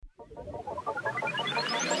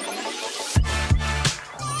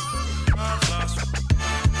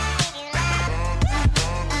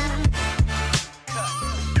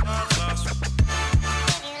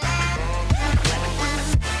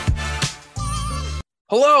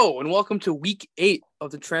Hello and welcome to week 8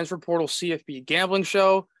 of the Transfer Portal CFB Gambling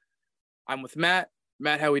Show. I'm with Matt.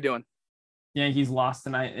 Matt, how we doing? Yankees lost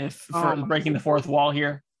tonight. For breaking the fourth wall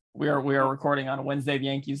here, we are recording on a Wednesday. The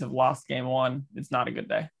Yankees have lost game 1. It's not a good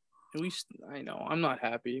day. At least I know I'm not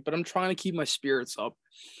happy, but I'm trying to keep my spirits up.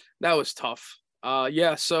 That was tough.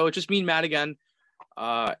 So just me and Matt again.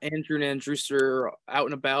 Andrew and Andrewster are out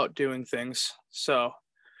and about doing things. So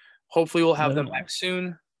hopefully we'll have them back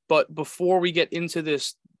soon. But before we get into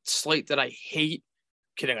this slate that I hate,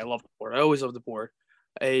 kidding, I love the board. I always love the board.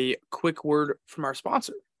 A quick word from our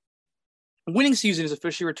sponsor. Winning season is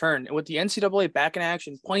officially returned, and with the NCAA back in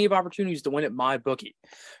action, plenty of opportunities to win at MyBookie.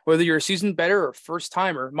 Whether you're a seasoned bettor or first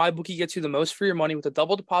timer, MyBookie gets you the most for your money with a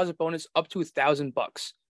double deposit bonus up to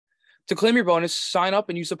 $1,000. To claim your bonus, sign up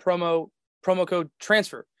and use the promo code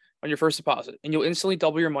TRANSFER on your first deposit, and you'll instantly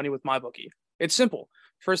double your money with MyBookie. It's simple.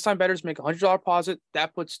 First-time bettors make a $100 deposit.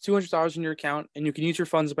 That puts $200 in your account, and you can use your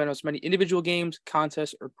funds to bet on as many individual games,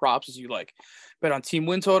 contests, or props as you like. Bet on team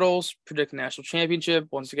win totals, predict the national championship.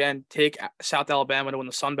 Once again, take South Alabama to win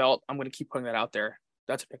the Sun Belt. I'm going to keep putting that out there.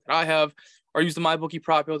 That's a pick that I have. Or use the MyBookie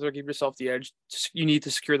prop builder to give yourself the edge you need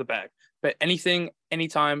to secure the bag. Bet anything,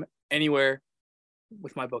 anytime, anywhere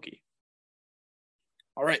with MyBookie.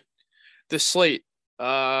 All right. This slate.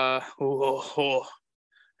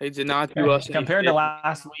 They did not do us compared to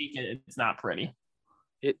last week. It's not pretty.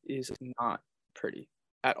 It is not pretty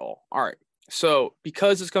at all. All right. So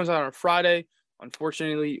because this comes out on Friday,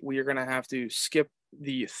 unfortunately, we are going to have to skip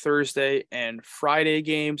the Thursday and Friday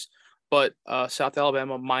games. But South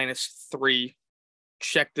Alabama -3.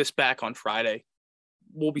 Check this back on Friday.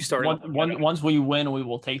 We'll be starting. Once we win, we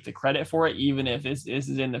will take the credit for it. Even if this is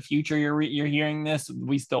in the future, you're hearing this,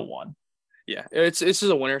 we still won. Yeah, this is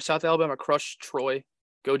a winner. South Alabama crushed Troy.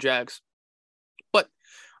 Go Jags. But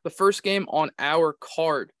the first game on our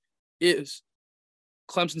card is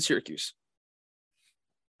Clemson-Syracuse.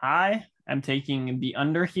 I am taking the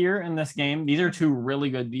under here in this game. These are two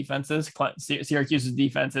really good defenses. Syracuse's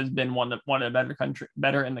defense has been one of the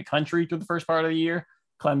better in the country through the first part of the year.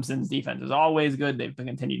 Clemson's defense is always good. They've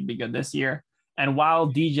continued to be good this year. And while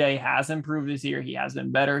DJ has improved this year, he has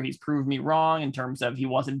been better. He's proved me wrong in terms of he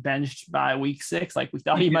wasn't benched by week 6 like we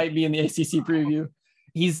thought he might be in the ACC preview.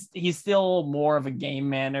 He's still more of a game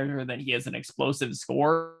manager than he is an explosive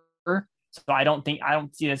scorer. So I don't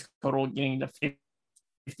see this total getting to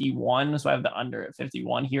 51. So I have the under at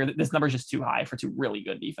 51 here. This number is just too high for two really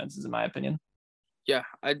good defenses, in my opinion. Yeah,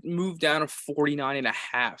 I'd move down to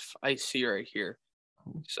 49.5. I see right here.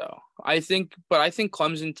 So I think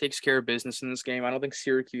Clemson takes care of business in this game. I don't think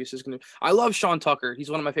Syracuse is going to. I love Sean Tucker.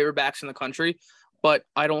 He's one of my favorite backs in the country. But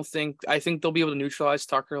I think they'll be able to neutralize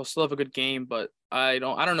Tucker. He'll still have a good game, but I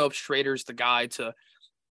don't know if Schrader's the guy to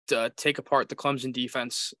take apart the Clemson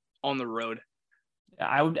defense on the road.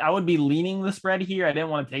 I would be leaning the spread here. I didn't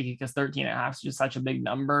want to take it because 13.5 is just such a big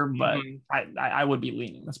number, but I would be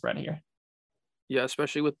leaning the spread here. Yeah,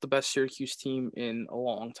 especially with the best Syracuse team in a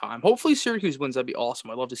long time. Hopefully Syracuse wins. That'd be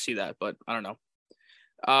awesome. I'd love to see that, but I don't know.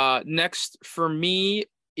 Next for me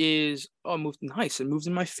is it moved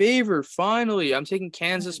in my favor. Finally, I'm taking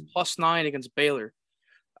Kansas +9 against Baylor.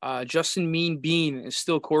 Justin Mean Bean is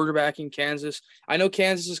still quarterbacking Kansas. I know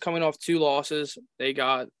Kansas is coming off 2 losses. They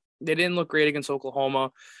didn't look great against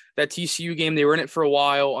Oklahoma. That TCU game, they were in it for a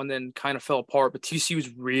while and then kind of fell apart, but TCU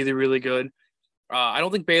is really, really good. I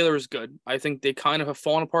don't think Baylor is good. I think they kind of have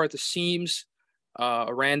fallen apart at the seams.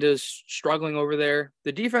 Aranda's struggling over there.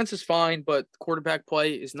 The defense is fine, but quarterback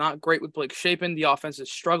play is not great with Blake Shapen. The offense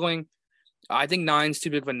is struggling. I think 9's too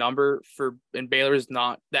big of a number and Baylor is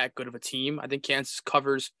not that good of a team. I think Kansas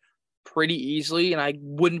covers pretty easily, and I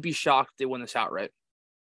wouldn't be shocked if they win this outright.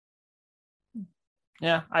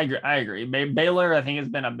 Yeah, I agree. Baylor, I think, has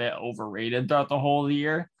been a bit overrated throughout the whole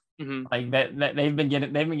year. Mm-hmm. Like that they've been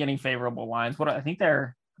getting favorable lines. Are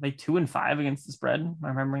they 2-5 against the spread? Am I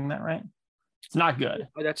remembering that right? It's not good.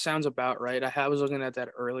 That sounds about right. I was looking at that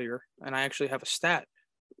earlier, and I actually have a stat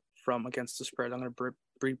from against the spread I'm going to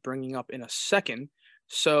be bringing up in a second.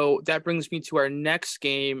 So that brings me to our next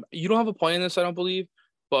game. You don't have a play in this, I don't believe,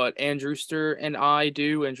 but Andrewster and I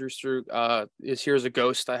do. Andrewster is here as a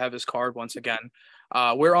ghost. I have his card once again.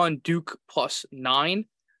 We're on Duke +9,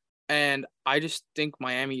 and I just think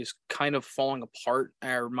Miami is kind of falling apart.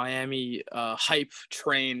 Our Miami hype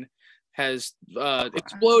train has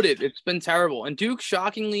exploded. It's been terrible. And Duke,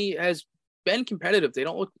 shockingly, has been competitive. They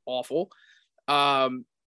don't look awful. The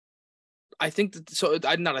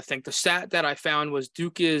stat that I found was they're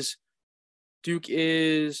 6-1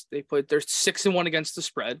 against the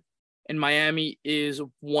spread, and Miami is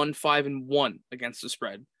 1-5-1 against the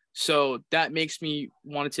spread. So that makes me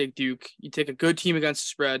want to take Duke. You take a good team against the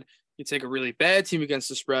spread. You take a really bad team against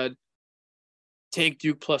the spread. Take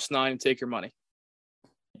Duke +9 and take your money.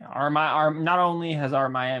 Our not only has our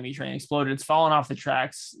Miami train exploded, it's fallen off the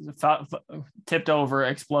tracks, tipped over,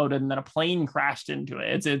 exploded, and then a plane crashed into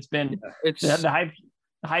it. It's been the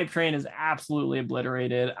hype train is absolutely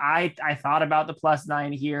obliterated. I thought about the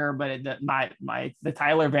 +9 here, but the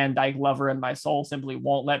Tyler Van Dyke lover in my soul simply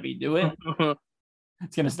won't let me do it.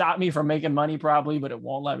 It's going to stop me from making money probably, but it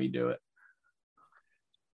won't let me do it.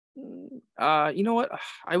 You know what?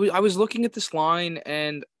 I was looking at this line,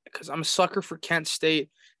 and because I'm a sucker for Kent State,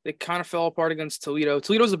 they kind of fell apart against Toledo.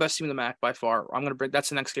 Toledo's the best team in the MAC by far. That's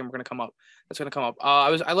the next game we're gonna come up. That's gonna come up.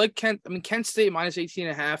 I like Kent. I mean, Kent State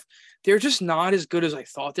 -18.5. They're just not as good as I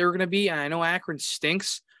thought they were gonna be. And I know Akron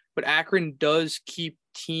stinks, but Akron does keep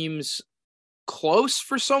teams close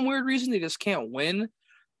for some weird reason. They just can't win.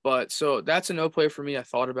 But so that's a no play for me. I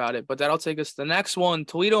thought about it, but that'll take us to the next one.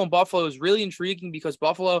 Toledo and Buffalo is really intriguing because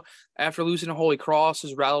Buffalo, after losing to Holy Cross,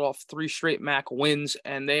 has rattled off 3 straight MAC wins,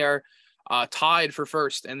 and they are tied for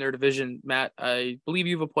first in their division. Matt, I believe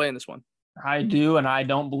you have a play in this one. I do, and I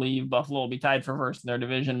don't believe Buffalo will be tied for first in their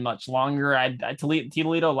division much longer.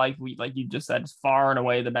 Toledo, like you just said, is far and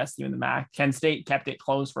away the best team in the MAC. Kent State kept it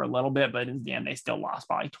close for a little bit, but in the end, they still lost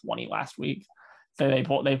by 20 last week. So they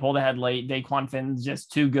pulled ahead late. Daquan Finn's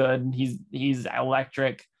just too good. He's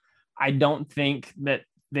electric. I don't think that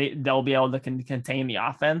they'll be able to contain the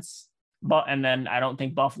offense. And then I don't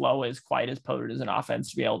think Buffalo is quite as potent as an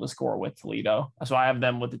offense to be able to score with Toledo. So I have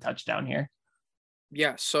them with the touchdown here.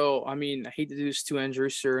 Yeah, so I mean, I hate to do this to Andrew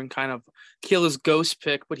Sir and kind of kill his ghost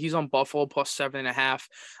pick, but he's on Buffalo +7.5.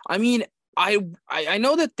 I mean, I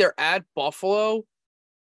know that they're at Buffalo,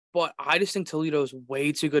 but I just think Toledo is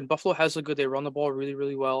way too good. Buffalo has a good. They run the ball really,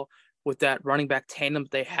 really well with that running back tandem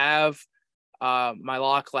they have. My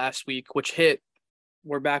lock last week, which hit,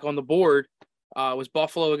 we're back on the board, was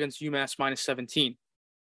Buffalo against UMass -17.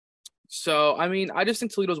 So, I mean, I just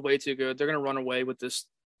think Toledo's way too good. They're going to run away with this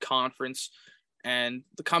conference. And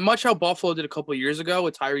much how Buffalo did a couple of years ago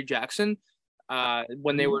with Tyree Jackson,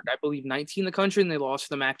 when they were, I believe, 19 in the country and they lost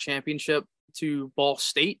the MAC championship to Ball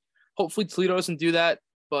State. Hopefully Toledo doesn't do that.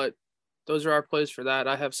 But those are our plays for that.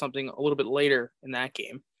 I have something a little bit later in that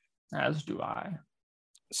game. As do I.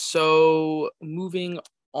 So moving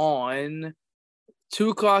on,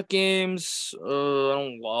 2:00 games. I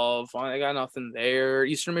don't love. I got nothing there.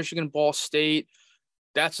 Eastern Michigan, Ball State.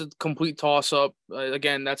 That's a complete toss-up.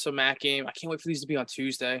 Again, that's a MAC game. I can't wait for these to be on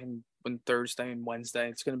Tuesday and Thursday and Wednesday.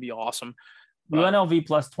 It's going to be awesome. UNLV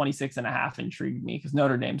 +26.5 intrigued me because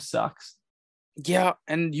Notre Dame sucks. Yeah,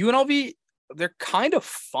 and UNLV, they're kind of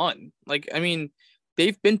fun. Like, I mean,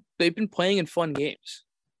 they've been playing in fun games.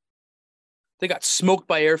 They got smoked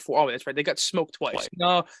by Air Force. Oh, that's right. They got smoked twice.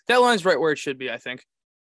 No, that line's right where it should be, I think.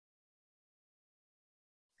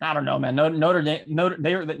 I don't know, man. Notre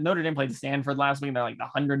Dame played Stanford last week. They're like the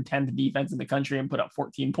 110th defense in the country and put up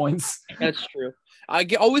 14 points. That's true. I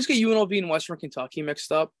always get UNLV and Western Kentucky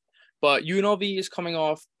mixed up. But UNLV is coming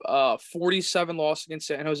off 47 loss against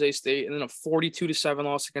San Jose State and then a 42-7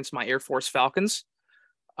 loss against my Air Force Falcons.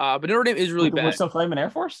 But Notre Dame is really bad. We're still claiming Air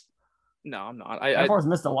Force? No, I'm not. Air Force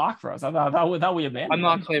missed a lock for us. I thought we abandoned I'm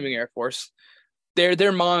not claiming Air Force.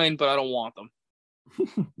 They're mine, but I don't want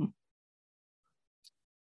them.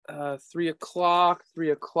 3 o'clock.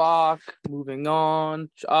 Moving on.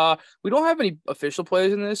 We don't have any official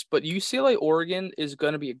plays in this, but UCLA Oregon is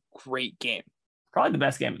going to be a great game. Probably the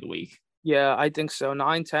best game of the week. Yeah, I think so.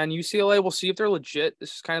 9-10. UCLA, we'll see if they're legit.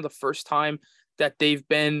 This is kind of the first time that they've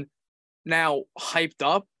been now hyped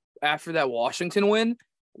up after that Washington win,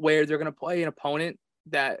 where they're going to play an opponent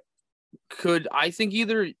that could, I think,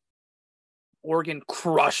 either Oregon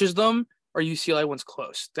crushes them or UCLA wins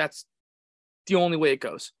close. That's the only way it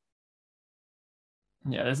goes.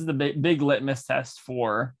 Yeah, this is the big litmus test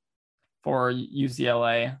for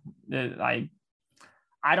UCLA.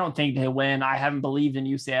 I don't think they win. I haven't believed in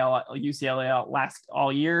UCLA last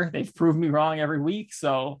all year. They've proved me wrong every week,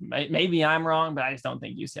 so maybe I'm wrong, but I just don't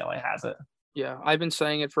think UCLA has it. Yeah, I've been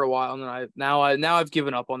saying it for a while, and now I've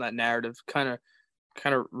given up on that narrative. Kind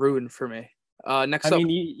of ruined for me. Next up,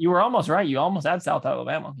 you were almost right. You almost had South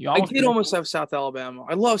Alabama. I did almost have South Alabama.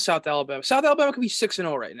 I love South Alabama. South Alabama could be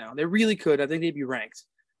 6-0 right now. They really could. I think they'd be ranked,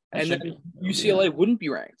 and then UCLA wouldn't be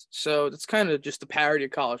ranked. So that's kind of just the parody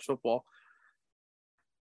of college football.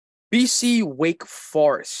 BC Wake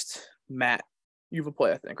Forest. Matt, you have a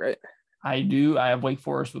play, I think, right? I do. I have Wake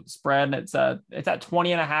Forest with the spread. It's at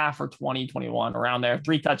 20.5 or 20, 21 around there.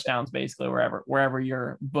 3 touchdowns basically wherever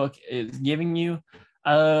your book is giving you.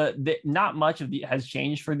 Not much has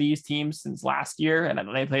changed for these teams since last year, and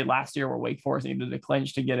they played last year where Wake Forest needed to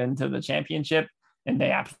clinch to get into the championship, and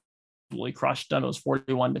they absolutely crushed them. It was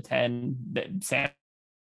 41-10. Sam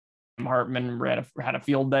Hartman had a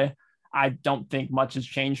field day. I don't think much has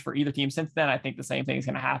changed for either team since then. I think the same thing is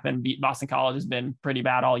going to happen. Boston College has been pretty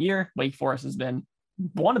bad all year. Wake Forest has been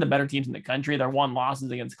one of the better teams in the country. Their one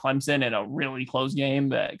losses against Clemson in a really close game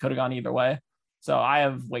that could have gone either way. So I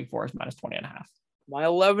have Wake Forest minus 20.5. My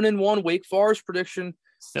 11-1 Wake Forest prediction.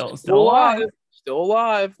 Still alive. Still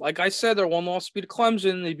alive. Like I said, their one loss beat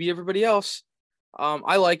Clemson. They beat everybody else.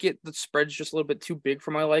 I like it. The spread's just a little bit too big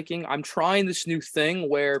for my liking. I'm trying this new thing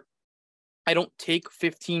where I don't take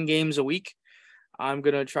 15 games a week. I'm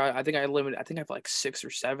going to try. I think I have like 6 or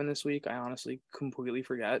 7 this week. I honestly completely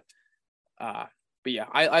forget. But yeah,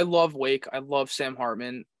 I love Wake. I love Sam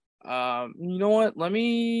Hartman. You know what? Let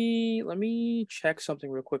me check something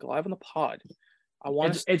real quick live on the pod.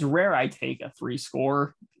 It's rare I take a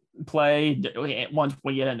 3-score play once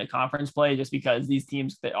we get into conference play, just because these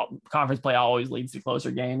teams, conference play always leads to closer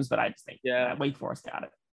games. But I just think Wake Forest got it.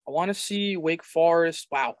 I want to see Wake Forest.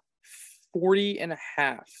 Wow.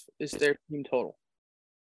 40.5 is their team total.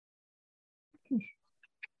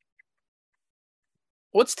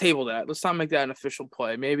 Let's table that. Let's not make that an official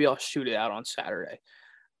play. Maybe I'll shoot it out on Saturday,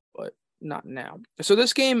 but not now. So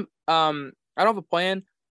this game, I don't have a plan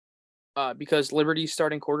because Liberty's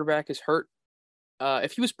starting quarterback is hurt.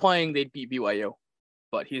 If he was playing, they'd beat BYU,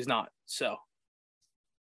 but he's not. So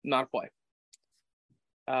not a play.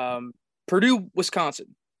 Purdue,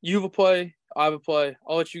 Wisconsin. You have a play. I have a play.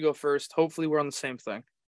 I'll let you go first. Hopefully we're on the same thing.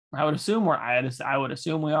 I would assume I would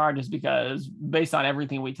assume we are, just because based on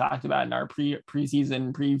everything we talked about in our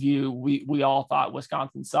preseason preview, we all thought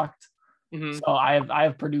Wisconsin sucked. Mm-hmm. So I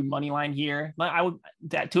have Purdue money line here. I would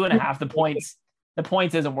at 2.5. The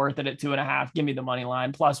points isn't worth it at 2.5. Give me the money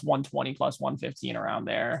line plus 120, plus 115 around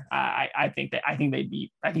there. I think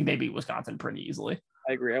they beat Wisconsin pretty easily.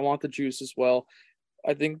 I agree. I want the juice as well.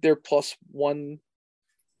 I think they're plus 120.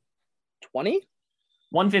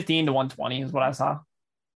 115 to 120 is what I saw.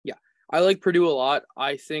 Yeah, I like Purdue a lot.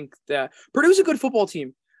 I think that Purdue's a good football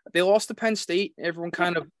team. They lost to Penn State. Everyone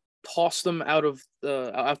kind of tossed them out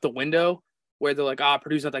the window, where they're like,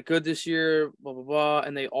 Purdue's not that good this year, blah, blah, blah.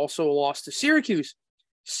 And they also lost to Syracuse.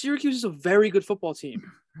 Syracuse is a very good football team.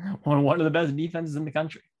 One of the best defenses in the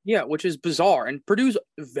country. Yeah, which is bizarre. And Purdue's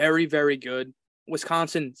very, very good.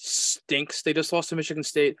 Wisconsin stinks. They just lost to Michigan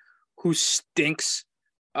State, who stinks.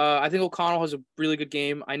 I think O'Connell has a really good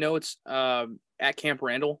game. I know it's at Camp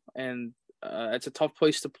Randall, and it's a tough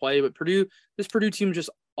place to play, but this Purdue team is just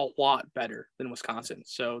a lot better than Wisconsin.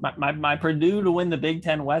 So my Purdue to win the Big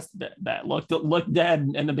Ten West bet looked dead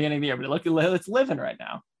in the beginning of the year, but it's living right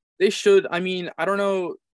now. They should. I mean, I don't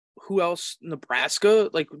know who else. Nebraska,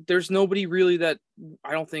 like there's nobody really that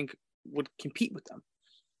I don't think would compete with them.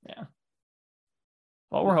 Yeah.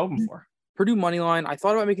 What we're hoping for. Purdue money line. I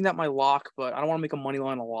thought about making that my lock, but I don't want to make a money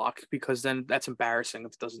line a lock because then that's embarrassing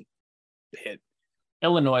if it doesn't hit.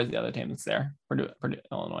 Illinois is the other team that's there. Purdue,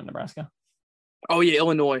 Illinois, Nebraska. Oh yeah,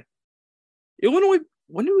 Illinois.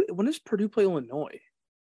 When does Purdue play Illinois?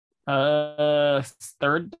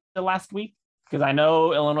 Third to last week, because I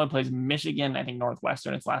know Illinois plays Michigan. I think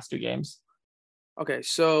Northwestern its last 2 games. Okay,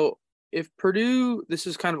 so if Purdue, this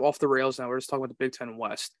is kind of off the rails now. We're just talking about the Big Ten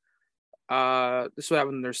West. This is what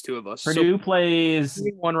happened when there's 2 of us. Purdue plays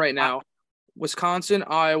one right now. Wisconsin,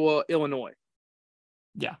 Iowa, Illinois.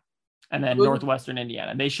 Yeah. And then Northwestern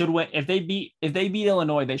Indiana. They should win. If they beat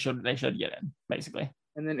Illinois, they should get in, basically.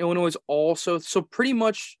 And then Illinois is also, so pretty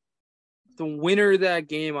much the winner of that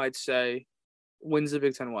game, I'd say, wins the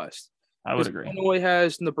Big Ten West. I would agree. Illinois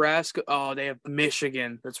has Nebraska. Oh, they have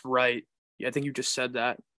Michigan. That's right. Yeah, I think you just said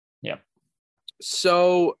that. Yep.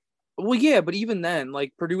 So, well, yeah, but even then,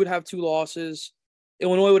 like Purdue would have 2 losses.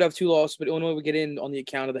 Illinois would have 2 losses, but Illinois would get in on the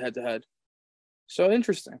account of the head-to-head. So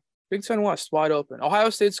interesting. Big Ten West, wide open. Ohio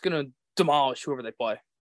State's going to demolish whoever they play.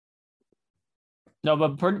 No,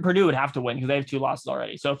 but Purdue would have to win because they have 2 losses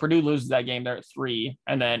already. So if Purdue loses that game, they're at 3,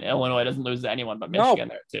 and then Illinois doesn't lose to anyone but Michigan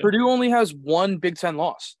there too. Purdue only has 1 Big Ten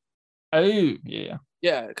loss. Oh, yeah.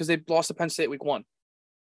 Yeah, because they lost to Penn State week 1.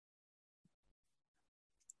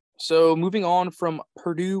 So moving on from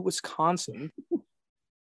Purdue, Wisconsin.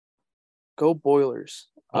 Go Boilers.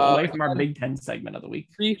 Away from our Big Ten segment of the week.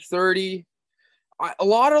 3:30. A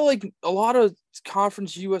lot of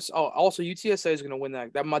conference US. Oh, also UTSA is going to win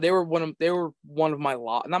that. They were one of my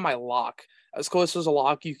lock, not my lock, as close as a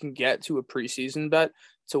lock you can get to a preseason bet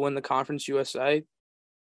to win the Conference USA.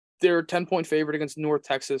 They're a 10-point favorite against North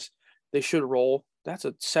Texas. They should roll. That's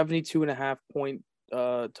a 72.5 point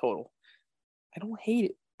total. I don't hate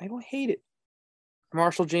it. I don't hate it.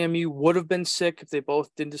 Marshall JMU would have been sick if they both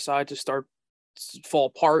didn't decide to fall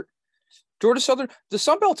apart. Georgia Southern, the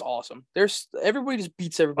Sun Belt's awesome. Everybody just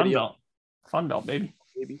beats everybody up. Fun Belt, baby.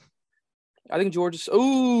 I think Georgia.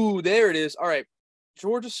 Oh, there it is. All right,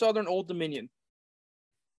 Georgia Southern, Old Dominion.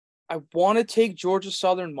 I want to take Georgia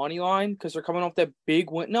Southern money line because they're coming off that big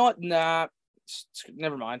win. No, nah.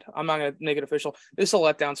 Never mind. I'm not gonna make it official. This is a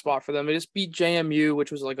letdown spot for them. They just beat JMU,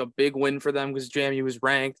 which was like a big win for them because JMU was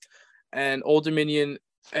ranked, and Old Dominion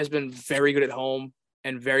has been very good at home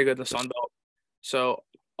and very good in the Sun Belt. So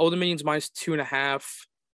Old Dominion's -2.5.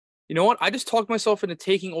 You know what? I just talked myself into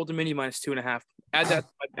taking Old Dominion -2.5. Add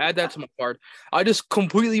that to my card. I just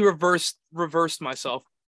completely reversed myself.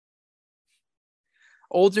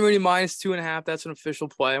 Old Dominion -2.5. That's an official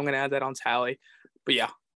play. I'm gonna add that on tally. But yeah,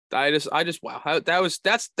 I just wow.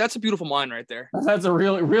 That's a beautiful line right there. That's a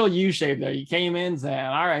real U shape there. You came in saying,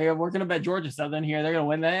 all right, we're gonna bet Georgia Southern here. They're gonna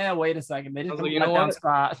win. Wait a second. They just like, let down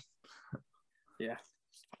spot. Yeah.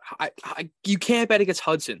 You can't bet against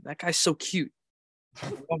Hudson. That guy's so cute. I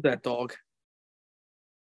love that dog.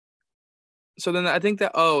 So then I think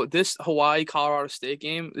that this Hawaii Colorado State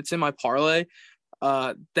game, it's in my parlay.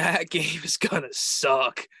 That game is gonna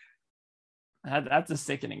suck. That's a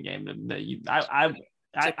sickening game.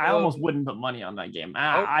 I almost wouldn't put money on that game.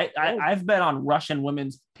 I've bet on Russian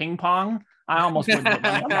women's ping pong. I almost wouldn't put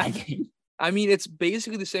money on that game. I mean, it's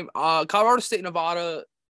basically the same. Colorado State, Nevada,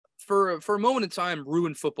 for a moment in time,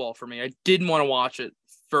 ruined football for me. I didn't want to watch it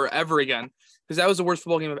forever again because that was the worst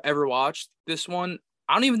football game I've ever watched. This one,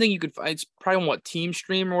 I don't even think you could. It's probably on what Team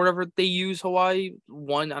Stream or whatever they use. Hawaii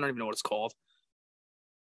one. I don't even know what it's called.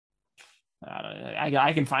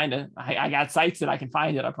 I can find it. I got sites that I can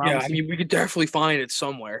find it. I promise. Yeah, I mean, we could definitely find it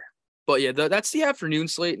somewhere. But yeah, that's the afternoon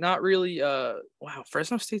slate. Not really. Wow,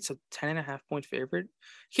 Fresno State's a 10.5-point favorite. In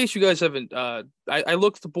case you guys haven't, I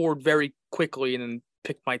looked at the board very quickly and then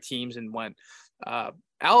picked my teams and went.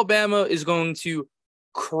 Alabama is going to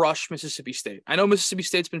crush Mississippi State. I know Mississippi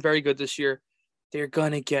State's been very good this year. They're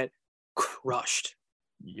gonna get crushed.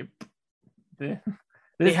 Yep. This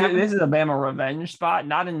is a Bama revenge spot,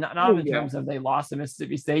 not in terms of they lost to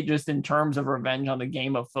Mississippi State, just in terms of revenge on the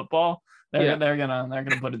game of football. They're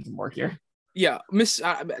gonna put in some work here. Yeah, there's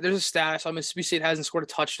a stat. So Mississippi State hasn't scored a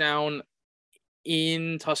touchdown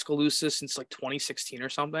in Tuscaloosa since like 2016 or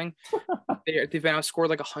something. They've now scored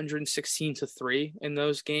like 116-3 in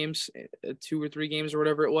those games, 2 or 3 games or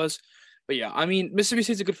whatever it was. But yeah, I mean, Mississippi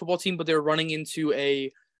State's a good football team, but they're running into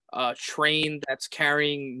a train that's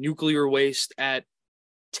carrying nuclear waste at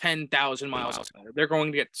 10,000 miles an hour. They're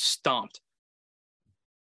going to get stomped.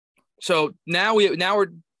 So now we've made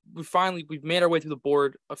our way through the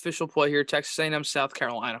board. Official play here: Texas A&M, South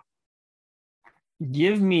Carolina.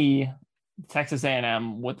 Give me Texas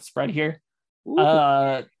A&M with the spread here.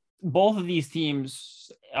 Both of these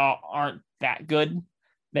teams aren't that good.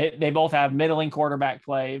 They both have middling quarterback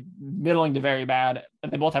play, middling to very bad.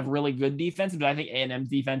 But they both have really good defense, but I think A&M's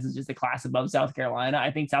defense is just a class above South Carolina.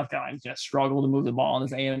 I think South Carolina's going to struggle to move the ball in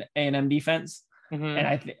this A&M defense. Mm-hmm.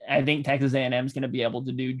 And I think Texas A&M is going to be able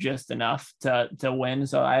to do just enough to win.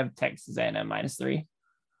 So I have Texas A&M -3.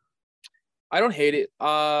 I don't hate it.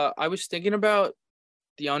 I was thinking about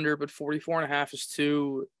the under, but 44.5 is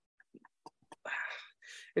too.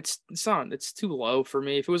 It's too low for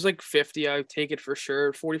me. If it was like 50, I would take it for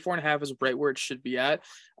sure. 44.5 is right where it should be at.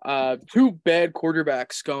 2 bad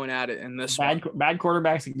quarterbacks going at it in this bad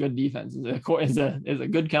quarterbacks and good defense is a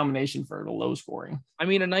good combination for the low scoring. I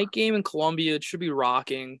mean, a night game in Columbia, it should be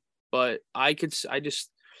rocking, but Texas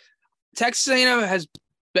A&M has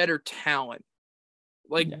better talent.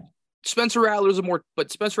 Spencer Rattler's a more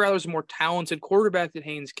talented quarterback than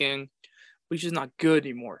Haynes King, but he's just not good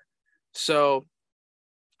anymore. So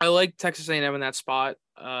I like Texas A&M in that spot.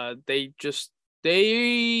 They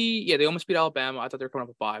almost beat Alabama. I thought they were coming up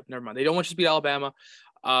with 5. Never mind. They don't just beat Alabama.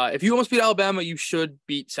 If you almost beat Alabama, you should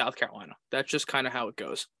beat South Carolina. That's just kind of how it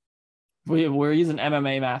goes. We're using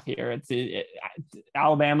MMA math here.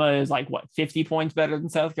 Alabama is like 50 points better than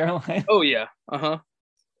South Carolina. Oh yeah.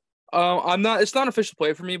 It's not an official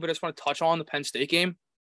play for me, but I just want to touch on the Penn State game.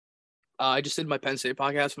 I just did my Penn State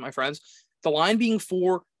podcast with my friends. The line being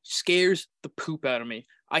 4 scares the poop out of me.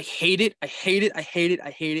 I hate it.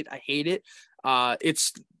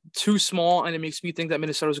 It's too small, and it makes me think that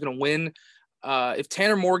Minnesota's going to win. If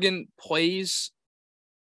Tanner Morgan plays,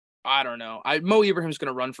 I don't know. Mo Ibrahim's going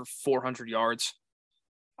to run for 400 yards.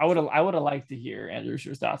 I would have liked to hear Andrew's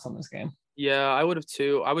thoughts on this game. Yeah, I would have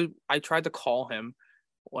too. I tried to call him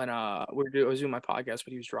when I was doing my podcast,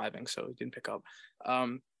 but he was driving, so he didn't pick up.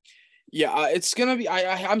 Yeah, it's gonna be.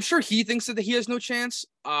 I'm sure he thinks that he has no chance.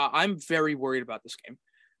 I'm very worried about this game.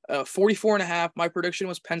 44.5. My prediction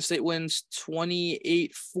was Penn State wins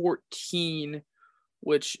 28-14,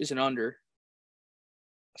 which is an under.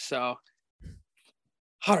 So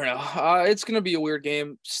I don't know. It's gonna be a weird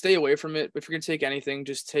game. Stay away from it. If you're gonna take anything,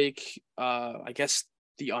 just take I guess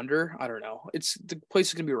the under. I don't know. It's the place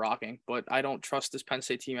is gonna be rocking, but I don't trust this Penn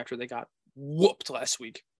State team after they got whooped last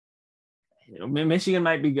week. Michigan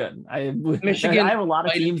might be good. I have a lot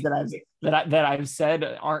of teams that I've said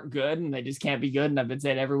aren't good, and they just can't be good. And I've been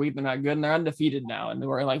saying every week they're not good, and they're undefeated now, and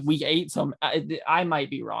we're like week 8. So I might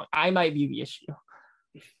be wrong. I might be the issue.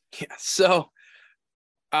 Yeah. So,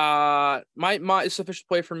 my it's official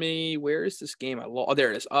play for me. Where is this game? Oh,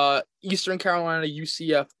 there it is. Eastern Carolina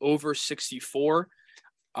UCF over 64.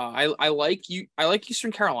 I like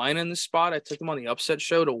Eastern Carolina in this spot. I took them on the upset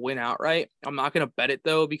show to win outright. I'm not gonna bet it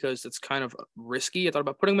though because it's kind of risky. I thought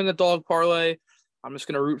about putting them in the dog parlay. I'm just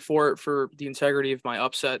gonna root for it for the integrity of my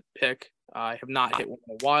upset pick. I have not hit one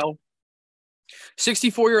in a while.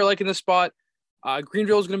 64 you're liking this spot.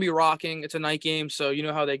 Greenville is gonna be rocking. It's a night game, so you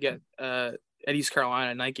know how they get at East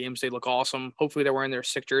Carolina night games. They look awesome. Hopefully they're wearing their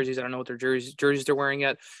sick jerseys. I don't know what their jerseys they're wearing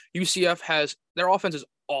yet. UCF has their offense is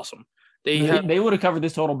awesome. They would have covered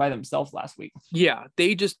this total by themselves last week. Yeah,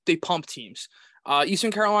 they pump teams. East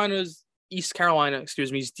Carolina's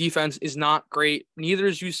defense is not great. Neither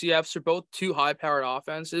is UCF's. They're both two high-powered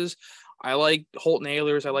offenses. I like Holton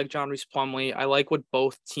Ahlers. I like John Reese Plumlee. I like what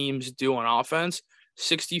both teams do on offense.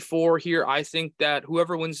 64 here. I think that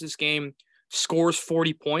whoever wins this game scores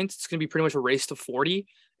 40 points. It's going to be pretty much a race to 40,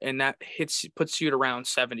 and that puts you at around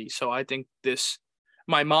 70. So I think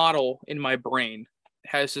my model in my brain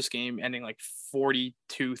has this game ending like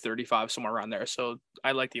 42-35, somewhere around there. So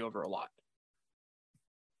I like the over a lot.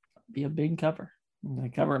 Be a big cover.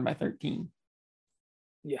 Covering by 13.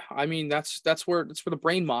 Yeah, I mean that's where the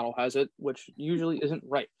brain model has it, which usually isn't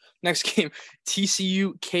right. Next game,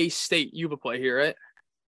 TCU K-State. You have a play here, right?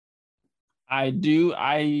 I do.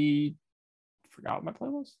 I forgot what my play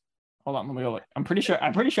was. Hold on, let me go look. I'm pretty sure I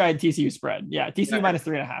had TCU spread. Yeah, TCU minus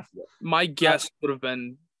 3.5. My guess would have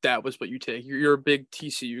been that was what you take. You're a big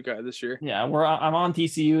TCU guy this year. Yeah, I'm on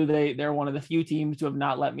TCU. They're one of the few teams to have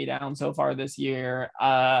not let me down so far this year.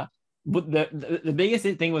 But the biggest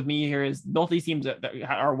thing with me here is both these teams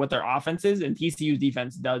are what their offenses, and TCU's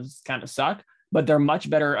defense does kind of suck, but they're much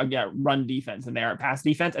better at run defense than they are at pass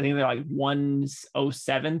defense. I think they're like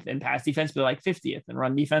 107th in pass defense, but like 50th in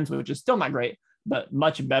run defense, which is still not great, but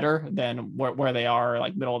much better than where they are,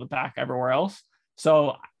 like middle of the pack everywhere else.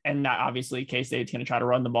 So, and that obviously K-State's going to try to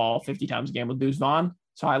run the ball 50 times a game with Deuce Vaughn.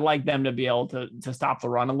 So I like them to be able to stop the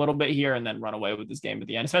run a little bit here and then run away with this game at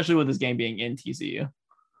the end, especially with this game being in TCU.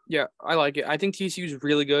 Yeah, I like it. I think TCU is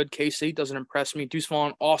really good. K-State doesn't impress me. Deuce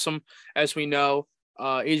Vaughn, awesome, as we know.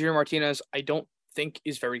 Adrian Martinez, I don't think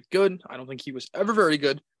is very good. I don't think he was ever very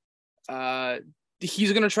good.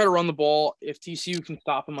 He's going to try to run the ball. If TCU can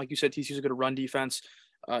stop him, like you said, TCU is a good run defense.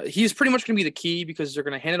 He's pretty much going to be the key because they're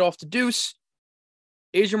going to hand it off to Deuce.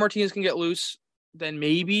 Adrian Martinez can get loose. Then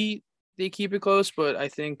maybe they keep it close, but I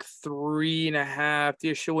think 3.5.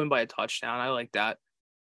 They should win by a touchdown. I like that.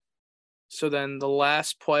 So then the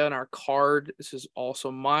last play on our card, this is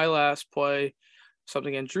also my last play.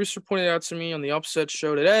 Something Andrewster pointed out to me on the upset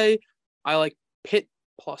show today. I like Pitt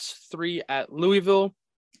 +3 at Louisville.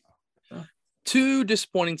 Two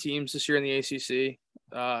disappointing teams this year in the ACC.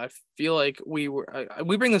 I feel like we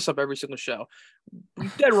bring this up every single show.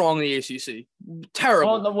 Dead wrong in the ACC.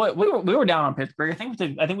 Terrible. Well, we were down on Pittsburgh.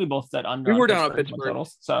 I think we both said under. We were down on Pittsburgh.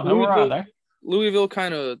 Totals, so we're out there. Louisville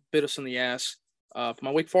kind of bit us in the ass for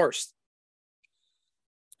my Wake Forest.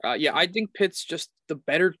 Yeah, I think Pitt's just the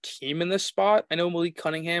better team in this spot. I know Malik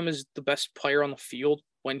Cunningham is the best player on the field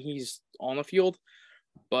when he's on the field,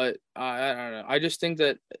 but I don't know. I just think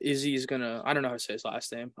that Izzy is gonna. I don't know how to say his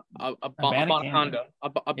last name. Honda.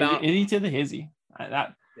 Izzy to the Hizzy. I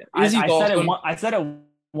said it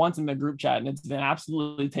once in the group chat, and it's been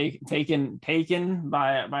absolutely taken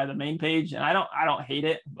by the main page, and I don't hate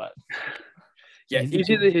it, but yeah, Izzy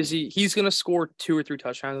to the Hizzy. He's gonna score 2 or 3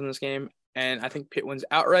 touchdowns in this game. And I think Pitt wins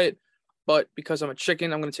outright. But because I'm a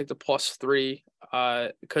chicken, I'm going to take the +3.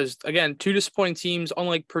 Because, again, two disappointing teams,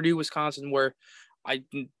 unlike Purdue, Wisconsin, where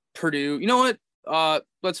Purdue, you know what?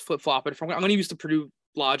 Let's flip-flop it. I'm going to use the Purdue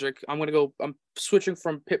logic. I'm switching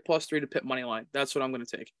from Pitt +3 to Pitt money line. That's what I'm going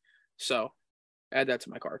to take. So add that to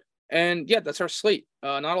my card. And, yeah, that's our slate.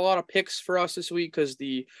 Not a lot of picks for us this week because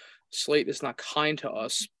the slate is not kind to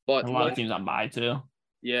us. But a lot of teams on bye, too.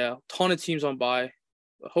 Yeah, ton of teams on bye.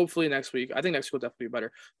 Hopefully next week. I think next week will definitely be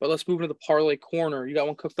better. But let's move into the parlay corner. You got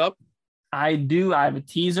one cooked up? I do. I have a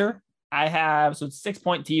teaser. I have, so it's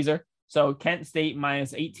 6-point teaser. So Kent State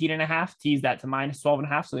minus 18.5, tease that to minus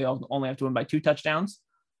 12.5. So they only have to win by 2 touchdowns.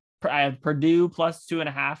 I have Purdue plus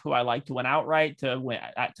 2.5, who I like to win outright to win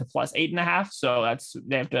to plus 8.5. So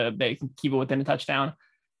they can keep it within a touchdown.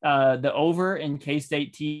 The over in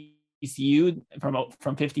K-State TCU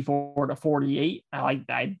from 54 to 48.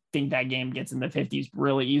 I think that game gets in the 50s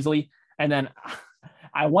really easily. And then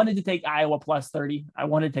I wanted to take Iowa plus 30. I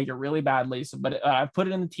wanted to take it really badly, but I put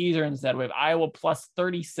it in the teaser instead. We have Iowa plus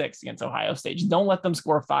 36 against Ohio State. Just don't let them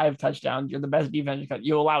score 5 touchdowns. You're the best defense.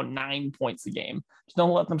 You allow 9 points a game. Just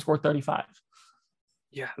don't let them score 35.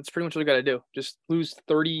 Yeah, that's pretty much what we got to do. Just lose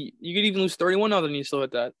 30. You could even lose 31 other than you still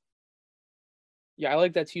hit that. Yeah, I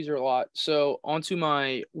like that teaser a lot. So onto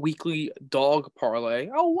my weekly dog parlay.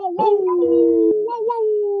 Oh, whoa, whoa,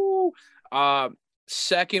 whoa, whoa.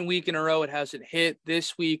 Second week in a row, it hasn't hit.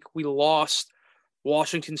 This week, we lost.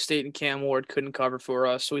 Washington State and Cam Ward couldn't cover for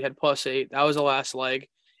us, so we had plus 8. That was the last leg.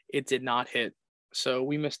 It did not hit, so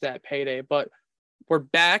we missed that payday. But we're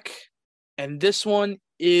back, and this one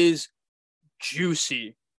is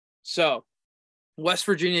juicy. So West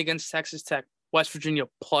Virginia against Texas Tech. West Virginia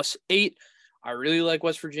plus 8. I really like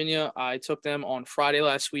West Virginia. I took them on Friday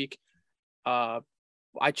last week.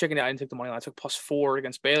 I chickened out. I didn't take the money line. I took plus 4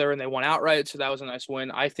 against Baylor, and they won outright, so that was a nice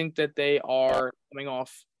win. I think that they are coming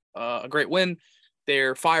off a great win.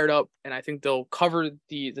 They're fired up, and I think they'll cover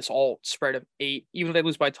this all spread of 8. Even if they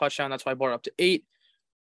lose by a touchdown, that's why I brought it up to 8.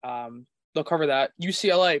 They'll cover that.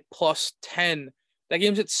 UCLA plus 10. That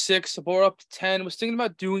game's at 6. I brought it up to 10. I was thinking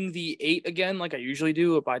about doing the 8 again, like I usually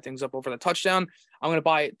do. I buy things up over the touchdown. I'm going to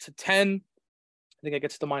buy it to 10. I think I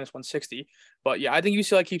get to the minus 160. But, yeah, I think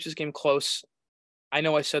UCLA keeps this game close. I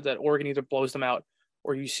know I said that Oregon either blows them out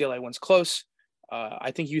or UCLA wins close.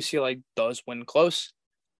 I think UCLA does win close,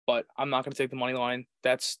 but I'm not going to take the money line.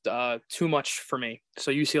 That's too much for me.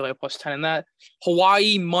 So UCLA plus 10 in that.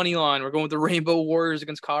 Hawaii money line. We're going with the Rainbow Warriors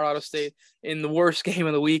against Colorado State in the worst game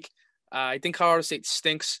of the week. I think Colorado State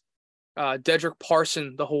stinks. Dedrick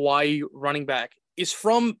Parson, the Hawaii running back, is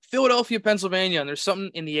from Philadelphia, Pennsylvania, and there's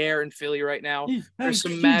something in the air in Philly right now. There's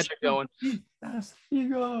some magic going.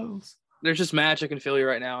 There's just magic in Philly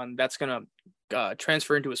right now, and that's going to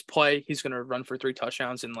transfer into his play. He's going to run for 3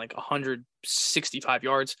 touchdowns and like 165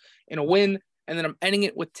 yards in a win. And then I'm ending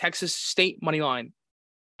it with Texas State money line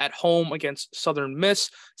at home against Southern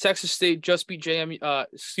Miss. Texas State just beat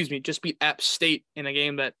just beat App State in a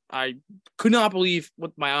game that I could not believe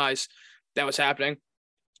with my eyes that was happening.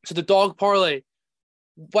 So the dog parlay,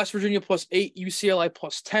 West Virginia plus 8, UCLA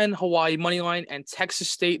plus 10, Hawaii money line, and Texas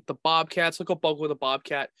State, the Bobcats. Look up Bug with a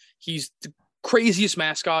Bobcat. He's the craziest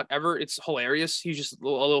mascot ever. It's hilarious. He's just a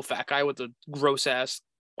little fat guy with a gross ass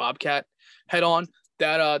Bobcat head on.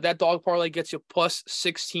 That dog parlay gets you plus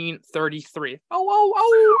 1633. Oh.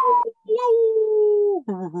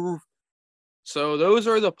 So those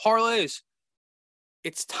are the parlays.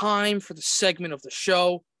 It's time for the segment of the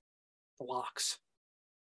show, the locks.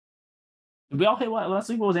 Did we all hit what last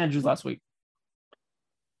week? What was Andrew's last week?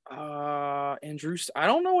 Andrew's. I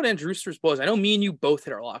don't know what Andrew's was. I know me and you both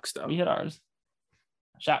hit our locks though. We hit ours.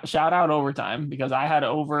 Shout out overtime because I had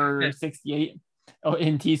over 68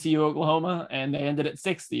 in TCU Oklahoma and they ended at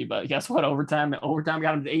 60. But guess what? Overtime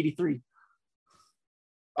got him to 83.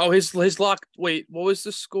 Oh, his lock. Wait, what was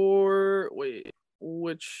the score? Wait,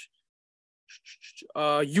 which?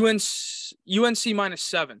 UNC minus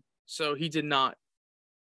 7. So he did not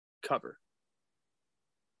cover.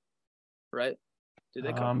 Right? Did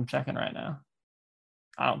they cover? I'm checking right now.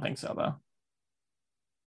 I don't think so though.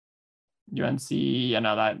 UNC, I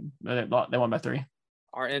know that they won by 3.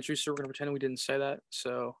 Our entry, so we're gonna pretend we didn't say that.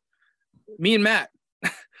 So, me and Matt,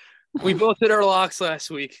 we both hit our locks last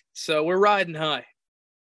week, so we're riding high.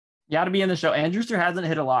 You got to be in the show. Andrewster hasn't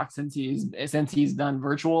hit a lock since he's done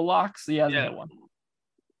virtual locks. So he hasn't hit one.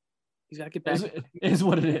 He's got to get back. Is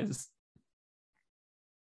what it is.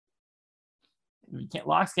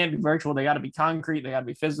 Locks can't be virtual. They got to be concrete. They got to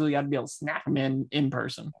be physical. You got to be able to snap them in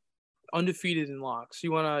person. Undefeated in locks.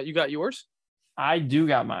 You got yours? I do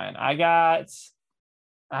got mine. I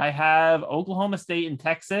have Oklahoma State and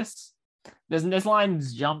Texas. This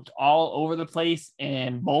line's jumped all over the place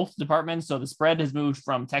in both departments. So the spread has moved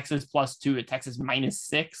from Texas plus 2 to Texas minus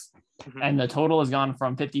 6. Mm-hmm. And the total has gone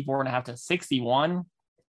from 54.5 to 61.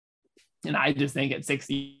 And I just think at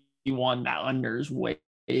 61, that under is way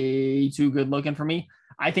too good looking for me.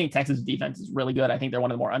 I think Texas defense is really good. I think they're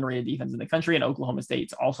one of the more underrated defenses in the country, and Oklahoma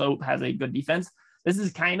State also has a good defense. This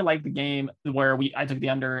is kind of like the game where I took the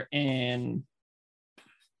under in.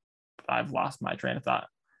 I've lost my train of thought.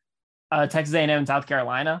 Texas A&M and South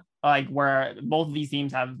Carolina. like where both of these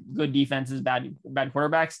teams have good defenses, bad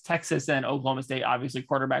quarterbacks. Texas and Oklahoma State, obviously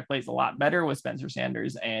quarterback plays a lot better with Spencer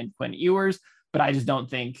Sanders and Quinn Ewers, but I just don't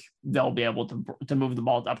think they'll be able to move the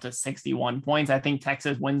ball up to 61 points. I think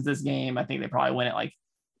Texas wins this game. I think they probably win it like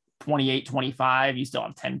 28-25. You still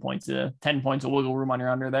have 10 points of wiggle room on your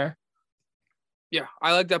under there. Yeah,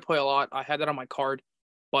 I like that play a lot. I had that on my card,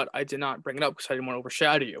 but I did not bring it up because I didn't want to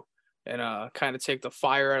overshadow you and kind of take the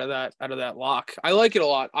fire out of that lock. I like it a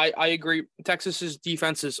lot. I agree. Texas's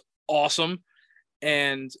defense is awesome,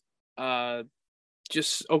 and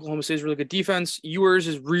just Oklahoma State is really good defense. Ewers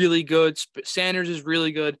is really good. Sanders is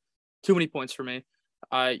really good. Too many points for me.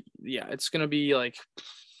 Yeah, it's gonna be like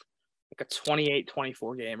a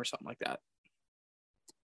 28-24 game or something like that.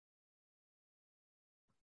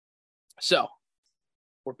 So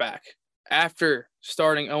we're back after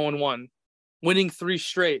starting 0-1, winning 3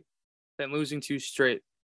 straight, then losing 2 straight.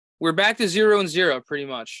 We're back to 0-0 pretty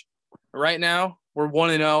much. Right now, we're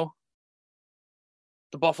 1-0.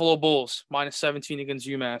 The Buffalo Bulls -17 against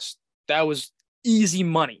UMass. That was easy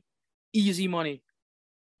money. Easy money.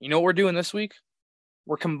 You know what we're doing this week?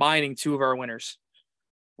 We're combining 2 of our winners.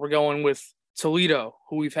 We're going with Toledo,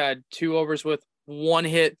 who we've had 2 overs with, 1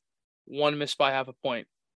 hit, 1 missed by half a point.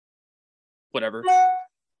 Whatever.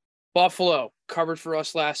 Buffalo covered for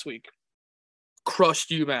us last week. Crushed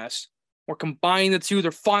UMass. We're combining the 2.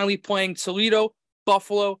 They're finally playing Toledo,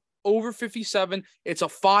 Buffalo, over 57. It's a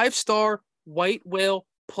 5-star white whale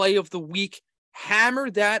play of the week. Hammer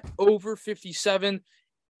that over 57.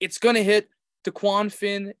 It's going to hit. DeQuan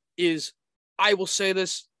Finn is, I will say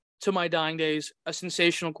this to my dying days, a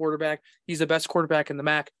sensational quarterback. He's the best quarterback in the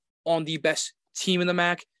MAC on the best team in the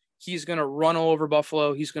MAC. He's going to run all over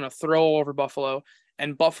Buffalo. He's going to throw all over Buffalo.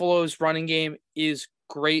 And Buffalo's running game is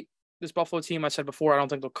great. This Buffalo team, I said before, I don't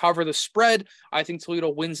think they'll cover the spread. I think Toledo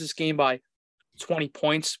wins this game by 20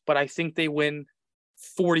 points, but I think they win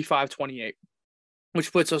 45-28,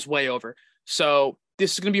 which puts us way over. So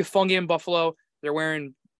this is going to be a fun game in Buffalo. They're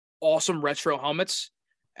wearing awesome retro helmets,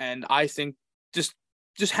 and I think just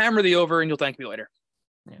hammer the over, and you'll thank me later.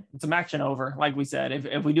 Yeah, it's a action over. Like we said,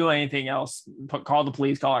 if we do anything else, call the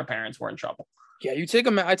police, call our parents. We're in trouble. Yeah, I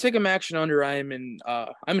take a action under. I'm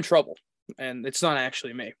in trouble, and it's not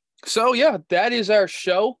actually me. So yeah, that is our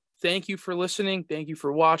show. Thank you for listening. Thank you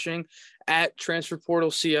for watching at Transfer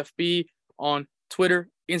Portal CFB on Twitter,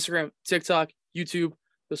 Instagram, TikTok, YouTube.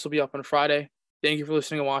 This will be up on Friday. Thank you for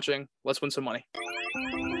listening and watching. Let's win some money.